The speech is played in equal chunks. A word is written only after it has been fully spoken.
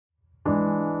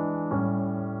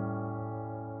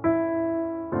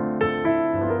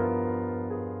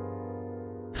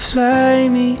Fly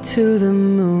me to the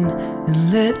moon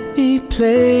and let me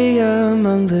play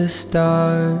among the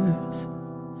stars.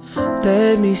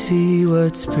 Let me see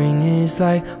what spring is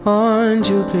like on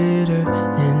Jupiter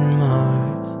and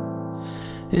Mars.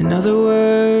 In other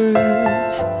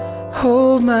words,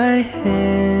 hold my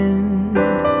hand.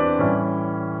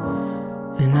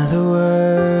 In other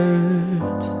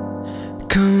words,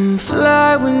 come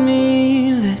fly with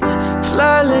me.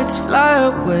 Let's fly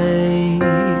away.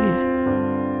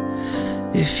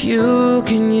 If you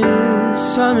can use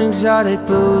some exotic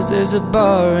booze, there's a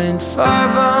bar in far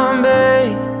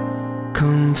Bombay.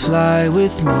 Come fly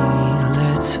with me,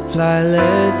 let's fly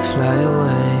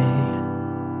away.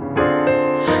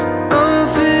 Oh,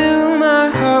 fill my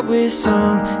heart with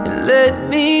song and let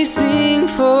me sing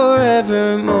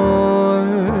forevermore.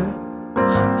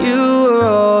 You are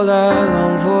all I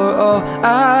long for, all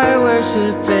I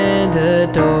worship and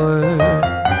adore.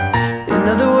 In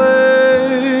other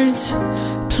words,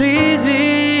 please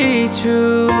be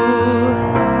true.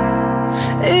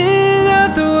 In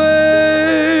other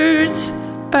words,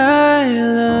 I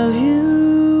love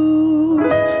you.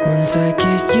 Once I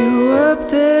get you up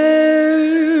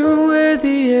there where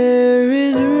the air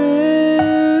is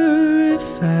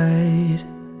rarefied,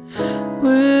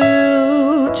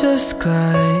 we'll just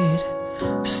glide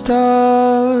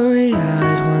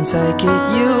starry-eyed. Once I get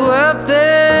you up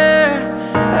there,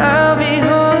 I'll be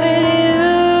holding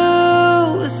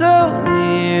you so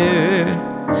near.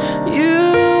 You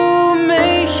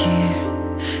may hear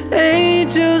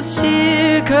angels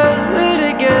cheer, 'cause we're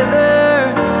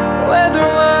together.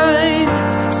 Weather-wise,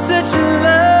 it's such a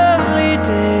lovely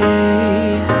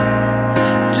day.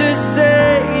 Just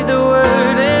say the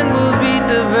word and we'll beat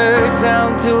the birds down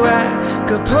to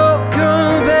Acapulco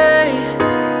Bay.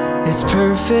 It's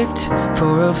perfect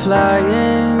for a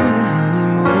flying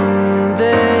honeymoon,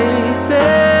 they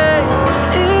say.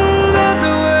 In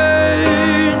other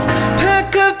words,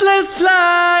 pack up, let's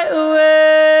fly away.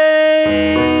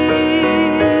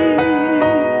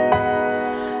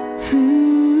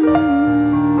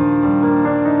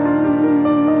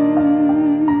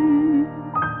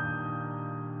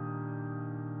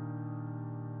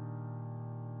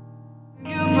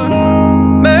 You for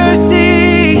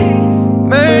mercy,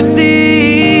 mercy.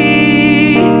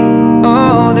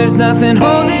 Oh, there's nothing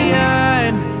holding